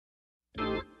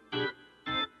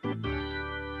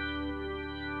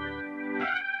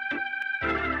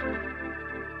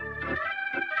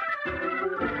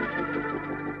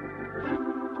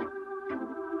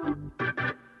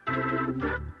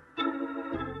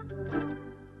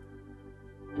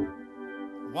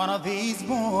one of these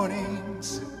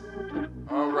mornings.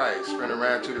 All right, spin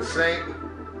around to the sink.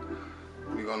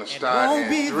 We're gonna start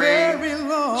in 3, 2,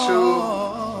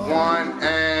 1,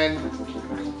 and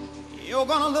you're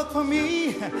gonna look for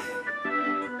me,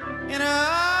 and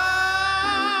I'll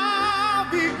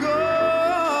be gone.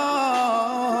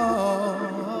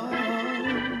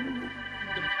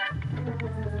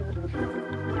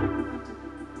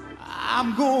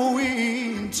 I'm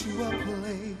going to a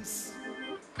place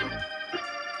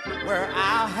where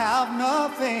I'll have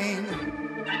nothing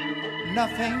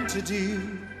to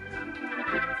do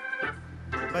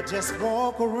but just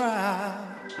walk around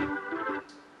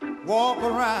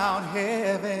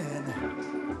heaven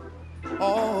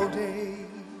all day.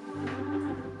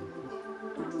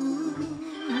 Ooh.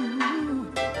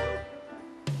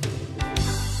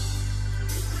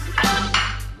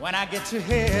 When I get to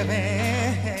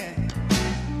heaven,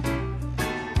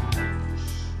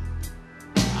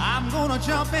 I'm gonna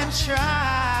jump and shout.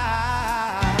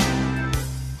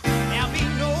 There'll be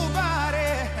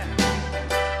nobody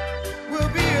will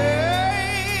be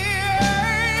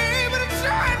able to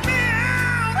turn me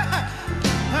out.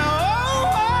 Oh,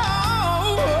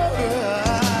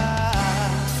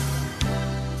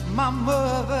 my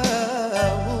mother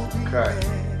will be there.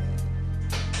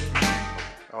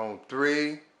 On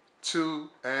 3, 2,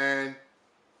 and.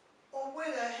 Oh,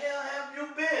 where the hell have you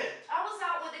been? I was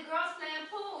out with the girls playing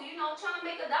pool, you know, trying to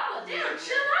make $1. Damn,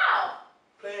 chill out.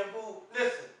 Playing pool?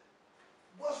 Listen,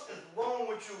 what's wrong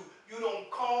with you? You don't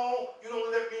call, you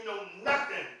don't let me know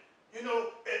nothing. You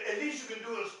know, at least you can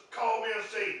do is call me and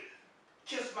say,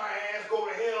 kiss my ass, go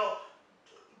to hell.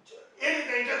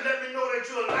 Anything, just let me know that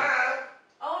you're alive.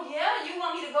 Oh, yeah? You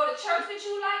want me to go to church with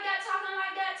you like that, talking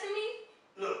like that to me?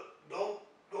 Look, don't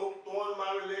throw in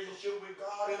my relationship with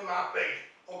God in my face,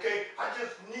 okay? I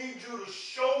just need you to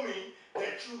show me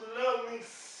that you love me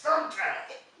sometime.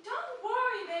 Don't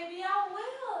worry, baby. I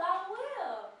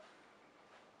will.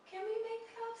 Can we make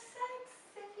love sex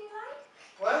if you like?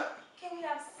 What? Can we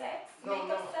have sex? No,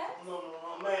 make up sex? No,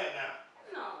 I'm mad now.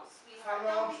 No, sweetheart.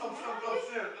 I'm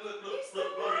serious. Look.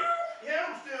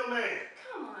 Yeah, I'm still mad.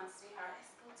 Come on, sweetheart.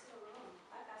 Let's go to the room.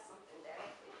 I got something there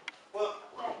for you. What?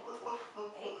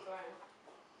 Apron.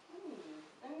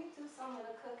 Let me do some of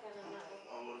the cooking tonight.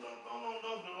 Don't do that.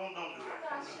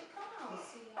 Gosh, come on,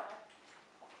 sweetheart.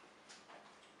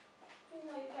 You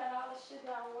know you got all the shit I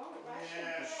want, right?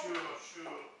 Yeah, sure.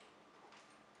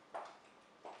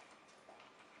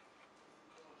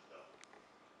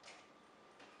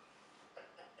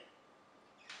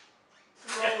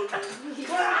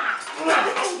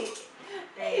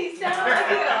 Hey, sound like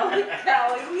you. What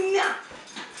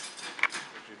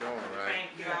you doing, right? Thank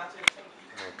you. I'll just take it.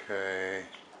 Okay.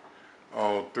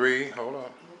 On 3, hold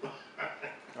on.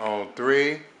 On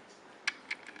 3,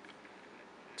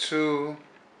 2,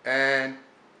 and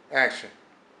action.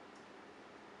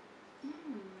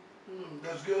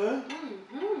 That's good.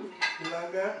 Mm-hmm. You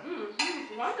like that?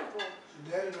 Mm-hmm. Wonderful.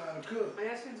 So Daddy know how to cook.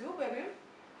 Yes, you do, baby.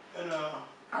 And I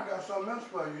got something else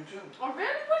for you too. Oh,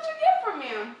 really? What'd you get from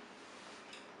him?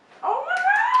 Oh my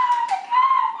God! Look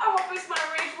out! I'm gonna fix my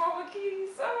Range Rover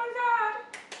keys. Oh my God!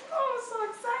 Oh, I'm so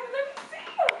excited. Let me see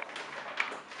you.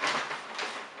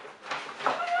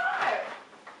 Oh my God!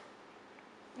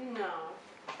 No.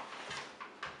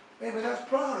 Baby, that's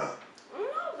product.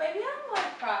 No, baby, I don't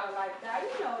like product like that.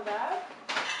 You know that.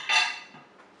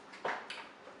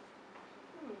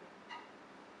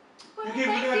 You give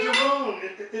me that your phone.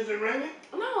 Is it ringing?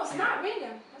 No, it's not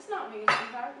ringing. It's not ringing,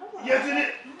 sweetheart. No. Yes, it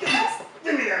is.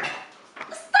 Give me that.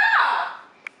 Stop!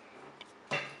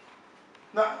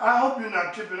 Now, I hope you're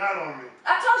not tipping out on me.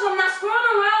 I told you I'm not screwing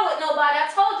around with nobody. I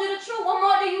told you the truth. What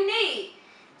more do you need?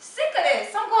 Sick of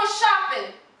this. I'm going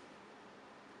shopping.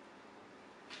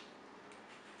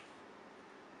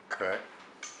 Cut.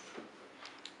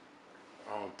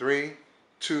 On 3,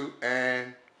 2,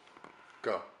 and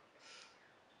go.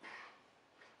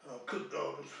 I cooked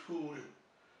all this food and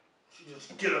she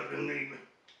just get up and leave me.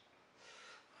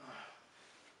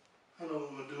 I know what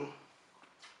I'm gonna do.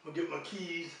 I'm gonna get my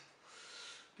keys,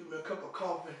 get me a cup of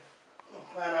coffee. I'm gonna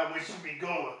find out where she be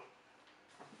going.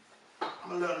 I'm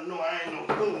gonna let her know I ain't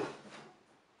no fool.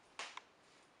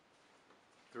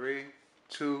 3,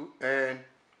 2, and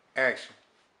action.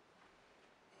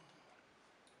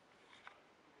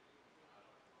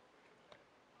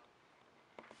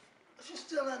 She's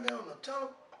still out there on the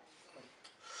telephone.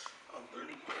 I don't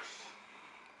believe this.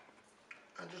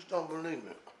 I just don't believe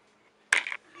it.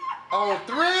 On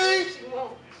 3,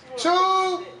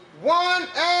 2, 1,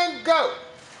 and go.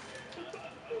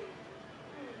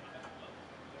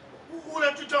 Who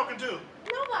that you talking to?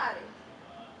 Nobody.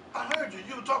 I heard heard you.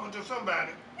 You were talking to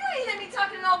somebody. You ain't hear me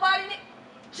talking to nobody, Nick.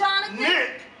 Jonathan.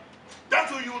 Nick.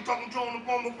 That's who you were talking to on the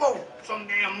phone before. Some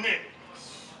damn Nick.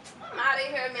 I'm out of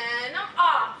here, man. I'm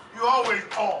off. You always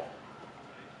off.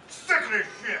 Sick of this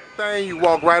shit. Thing, you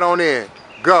walk right on in.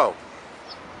 Go.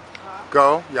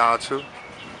 Go, y'all two.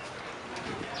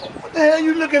 What the hell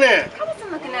you looking at? I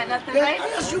wasn't looking at nothing, baby.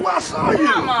 That's you. I saw you.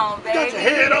 Come on, baby. You got your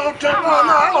head all turned on.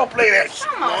 No, I don't play that shit.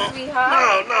 Come on, sweetheart.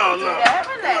 No. Don't do that.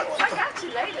 Relax. I got you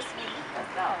later, sweetie.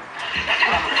 Let's go.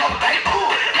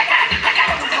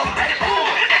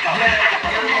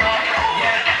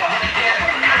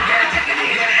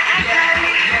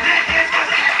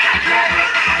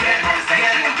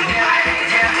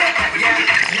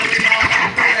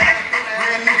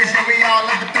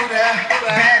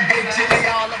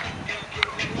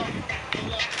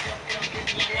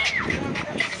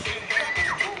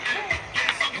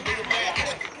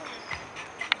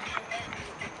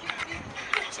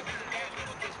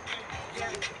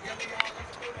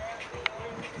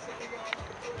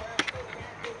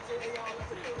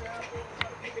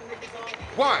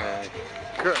 One.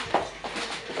 Good.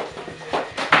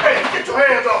 Hey, get your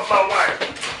hands off my wife.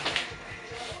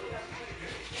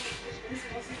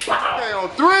 Okay, on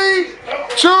 3,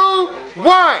 2,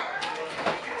 1.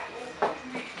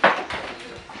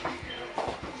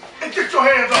 Hey, get your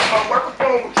hands off my wife. What's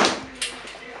wrong with you?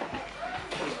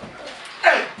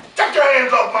 Hey, get your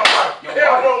hands off my wife. What's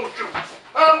wrong with you?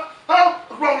 Huh?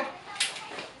 What's wrong with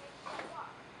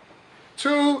you?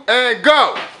 2 and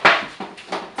go.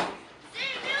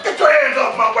 Get your hands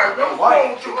off my wife. What's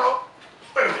wrong with you, huh?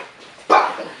 Wait a minute.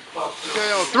 Okay,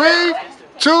 on 3,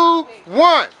 2,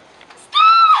 1.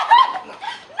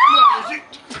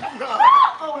 No,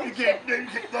 you can't.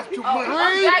 That's too much.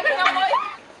 3,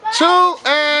 2,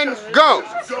 and go.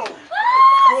 Go.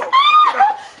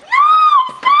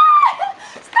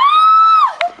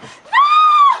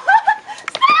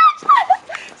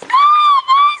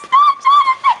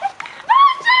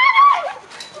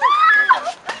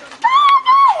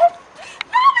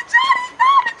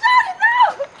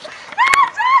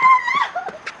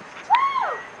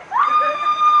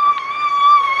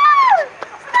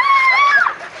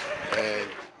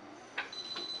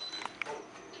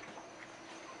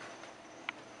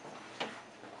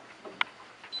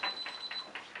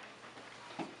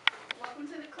 Welcome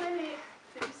to the clinic.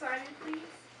 Could you sign in, please?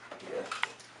 Yes.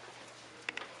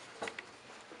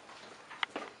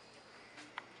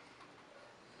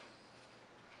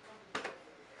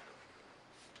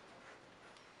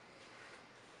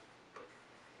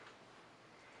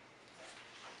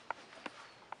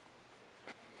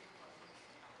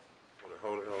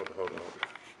 Hold it.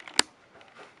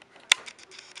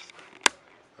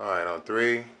 All right, on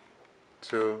 3,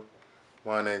 2,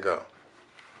 1, and go.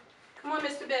 Come on,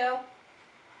 Mr. Bell.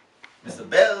 Mr.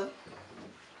 Bell?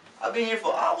 I've been here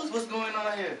for hours. What's going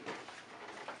on here?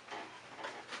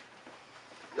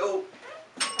 Yo.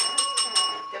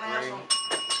 Can I have 3,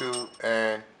 some? 2,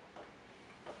 and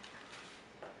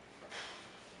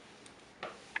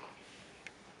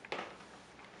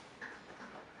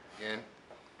again.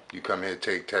 You come here to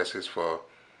take tests for.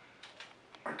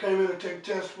 I came here to take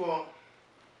tests for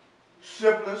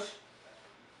syphilis,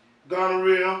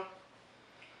 gonorrhea,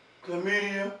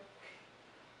 chlamydia,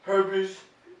 herpes,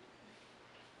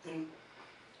 and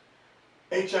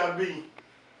HIV.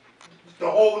 The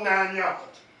whole 9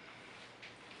 yards.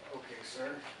 Okay,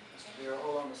 sir. Mr. Bill,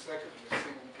 hold on a second. Let's see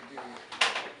what we can do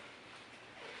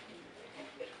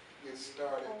here. Get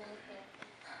started.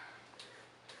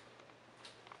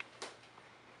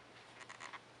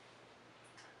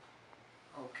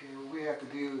 Okay, what we have to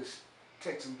do is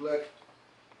take some blood,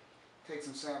 take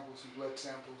some samples, some blood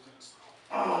samples.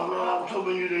 Oh man, I was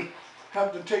hoping you didn't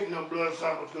have to take no blood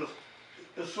samples because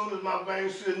as soon as my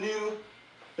veins see a needle,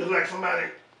 it's like somebody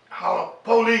holler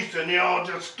police and they all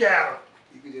just scatter.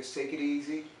 You can just take it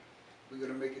easy. We're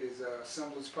going to make it as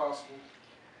simple as possible.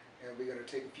 And we're going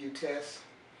to take a few tests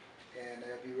and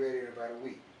they'll be ready in about a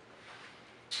week.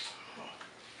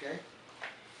 Okay?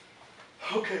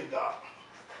 Okay, Doc.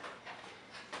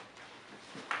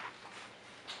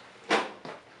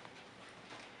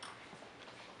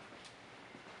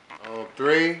 On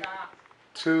 3,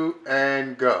 2,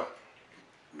 and go.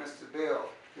 Mr. Bill,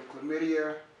 your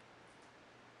chlamydia,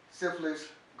 syphilis,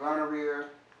 gonorrhea,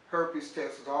 herpes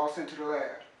test was all sent to the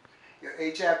lab. Your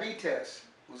HIV test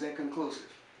was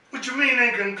inconclusive. What you mean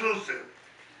inconclusive?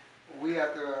 We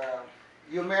have to,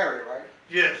 you're married, right?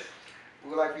 Yes.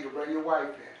 We'd like for you to bring your wife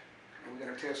in, and we're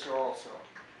going to test her also.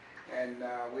 And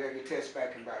we'll have your test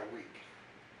back in about a week.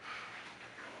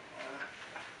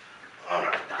 All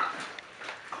right, Doc.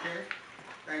 Okay?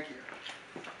 Thank you.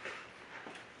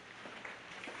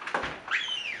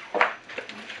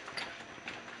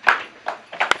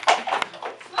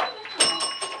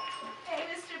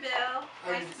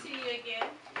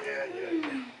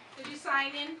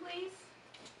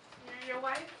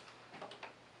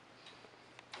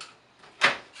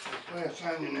 Go ahead,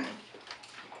 sign your name.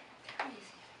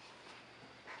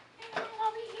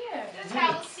 I'll be here. Just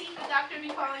have a seat. The doctor will be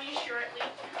calling you shortly.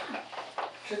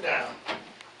 Sit down.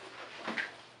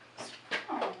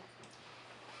 Oh.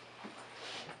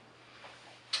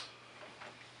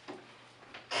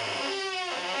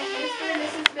 Mr. and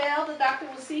Mrs. Bell, the doctor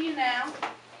will see you now.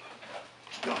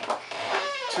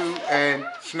 2 and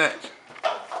snatch.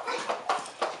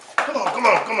 Come on, come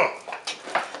on, come on.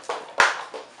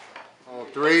 On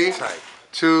 3,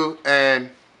 2 and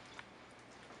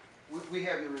We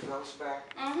have your results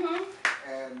back, Mm-hmm.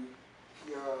 and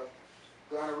your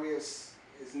gonorrhea is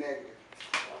negative.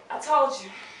 I told you.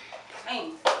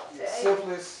 Ain't. Your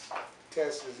syphilis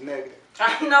test is negative,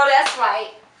 I know that's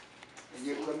right. and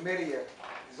your chlamydia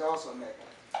is also negative.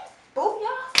 Both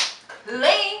y'all.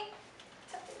 Clean.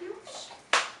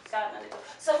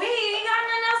 So we ain't got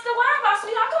nothing else to worry about,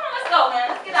 sweetheart. Come on, let's go, man.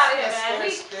 Let's get out of here, man.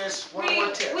 There's one more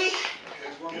test.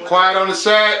 There's one more quiet test. on the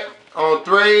set. On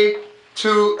 3,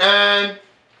 2 and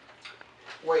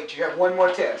Wait, you have one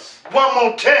more test. One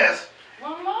more test.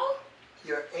 One more?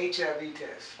 Your HIV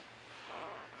test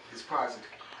is positive.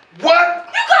 What?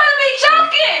 You gotta be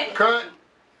joking! cut.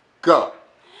 Go.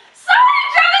 Sorry,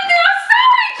 Jonathan! I'm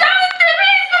sorry, Jonathan!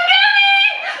 Please forgive me!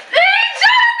 Please,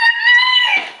 Jonathan,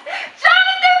 please!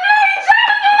 Jonathan, please!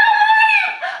 Jonathan,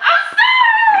 I'm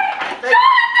sorry!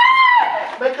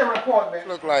 Jonathan! Make the report, man.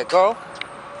 Look like go.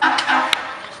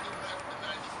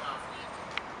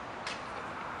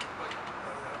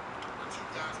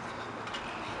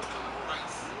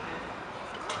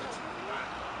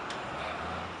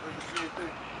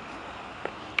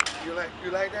 You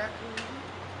like that?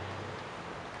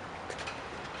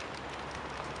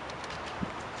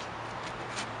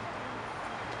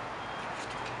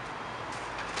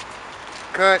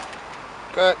 Cut.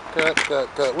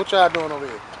 What y'all doing over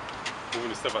here? Moving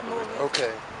the stuff out the way.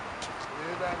 Okay.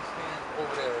 Everybody stand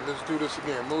over there. Let's do this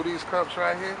again. Move these cups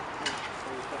right here.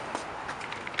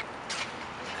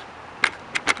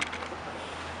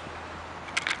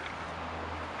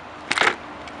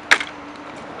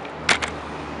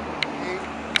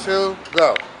 Two,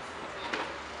 go.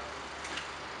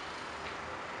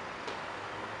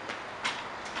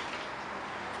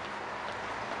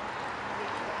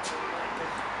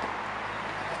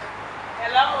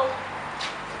 Hello?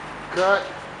 Cut.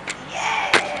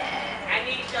 I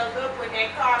need your look with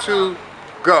that car. 2,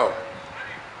 go.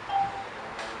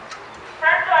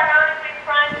 First door county, please,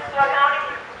 front, this door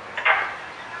county.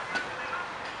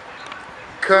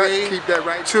 Cut. Keep that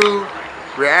right. 2,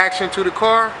 reaction to the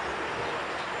car.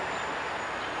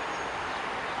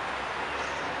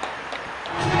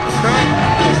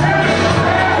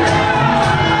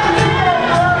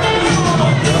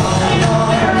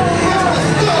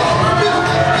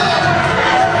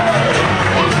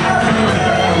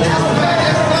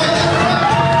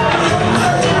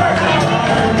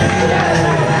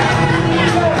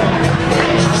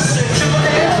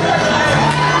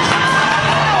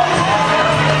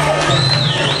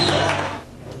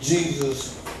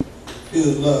 Jesus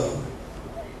is love.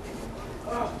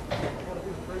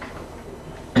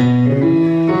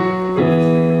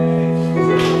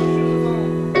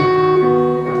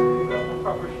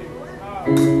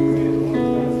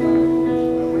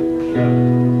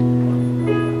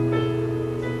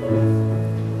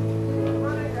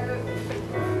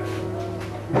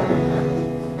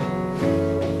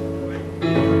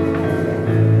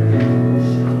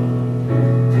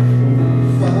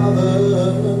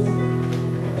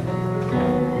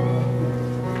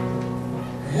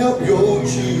 Help your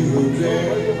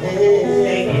children.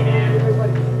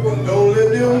 Don't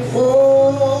let them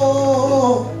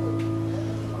fall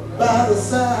by the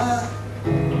side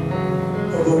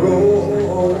of the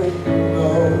road.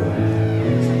 No.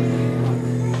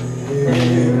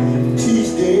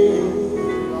 Teach them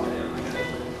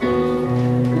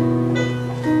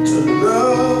to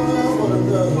love one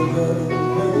another,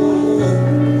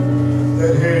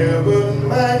 that heaven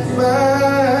might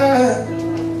find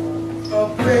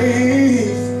a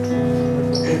place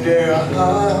in their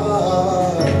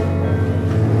heart.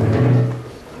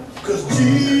 'Cause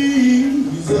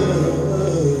Jesus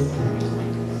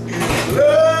is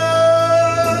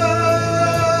love.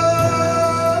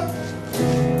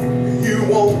 He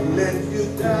won't let you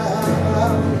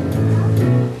down.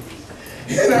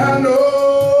 And I know,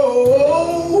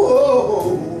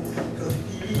 'cause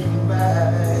he's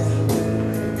mine.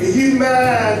 He's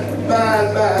mine,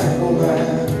 mine, mine, oh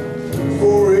mine,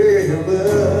 forever.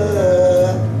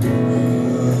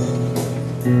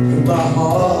 In my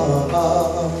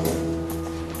heart,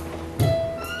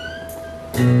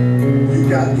 you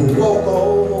got to walk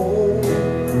on.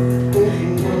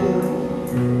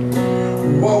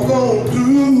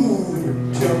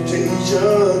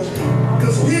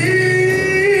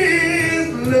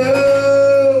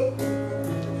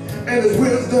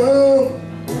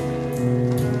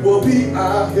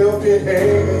 helping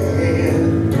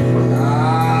hand.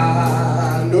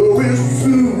 I know it's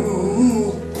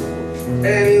true, and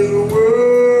His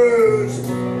words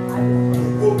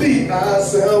will be our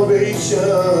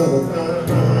salvation.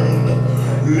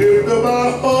 Lift up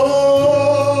our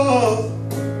hearts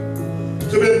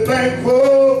to be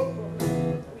thankful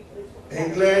and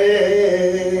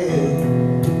glad,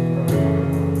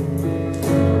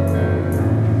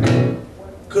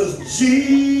 'cause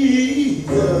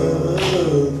Jesus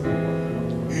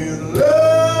is love,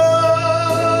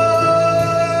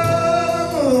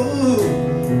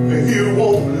 and He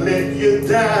won't let you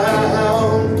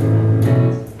down.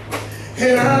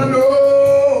 And I know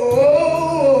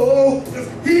if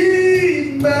He's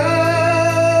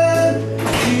mine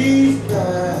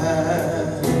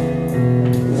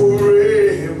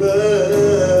forever.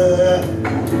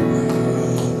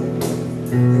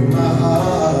 In my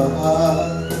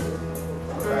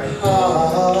heart,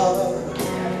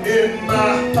 in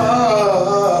my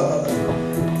heart,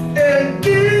 and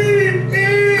deep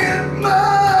in my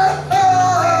heart.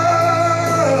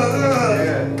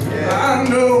 I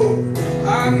know.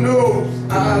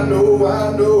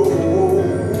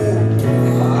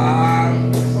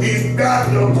 He's got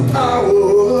the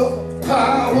power,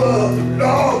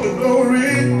 Lord, the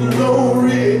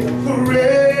glory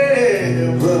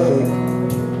forever.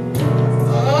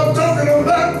 I'm talking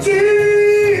about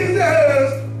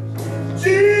Jesus.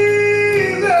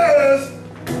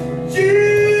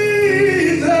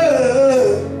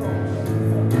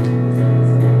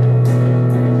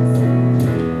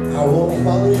 I want to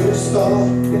follow your star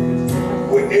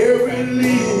wherever it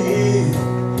leads.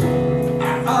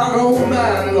 I don't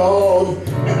mind, Lord,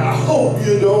 and I hope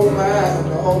you don't mind.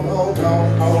 No.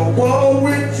 I want to walk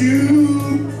with you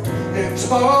and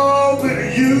talk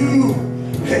with you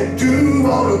and do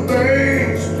all the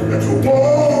things that you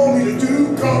want me to do,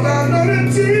 'cause I know that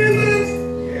Jesus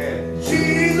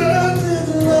is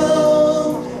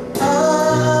love. I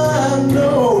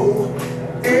know,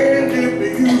 and if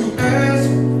you ask,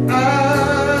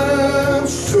 I'm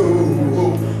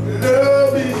sure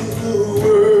love is the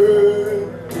word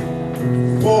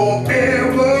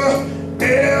forever,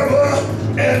 ever,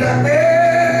 and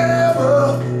ever.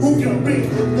 Who can bring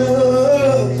the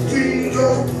love?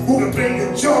 Jesus. Who can bring the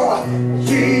joy?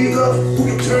 Jesus. Who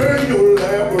can turn your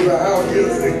life around?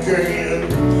 Yes, they can.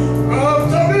 I'm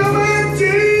talking about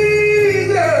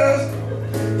Jesus.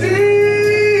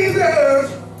 Jesus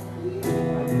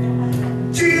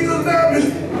love you.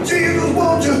 Jesus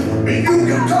wants you. And you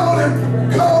can call him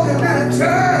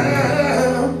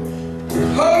anytime.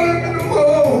 Call him in the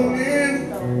morning.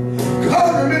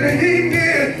 Call him in the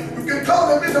evening. You can call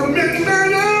him in the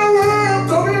midnight hour. I'm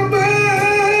talking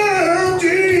about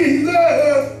Jesus.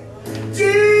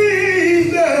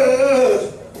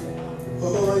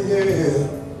 Oh yeah.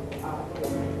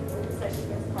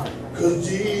 'Cause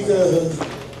Jesus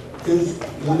is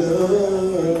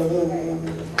love.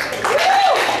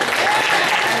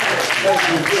 Thank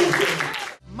you.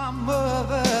 My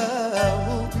mother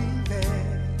will be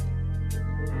there,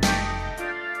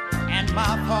 and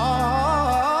my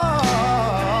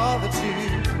father too,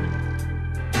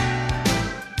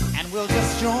 and we'll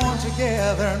just join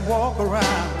together and walk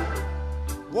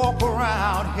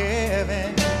around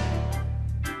heaven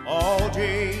all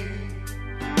day.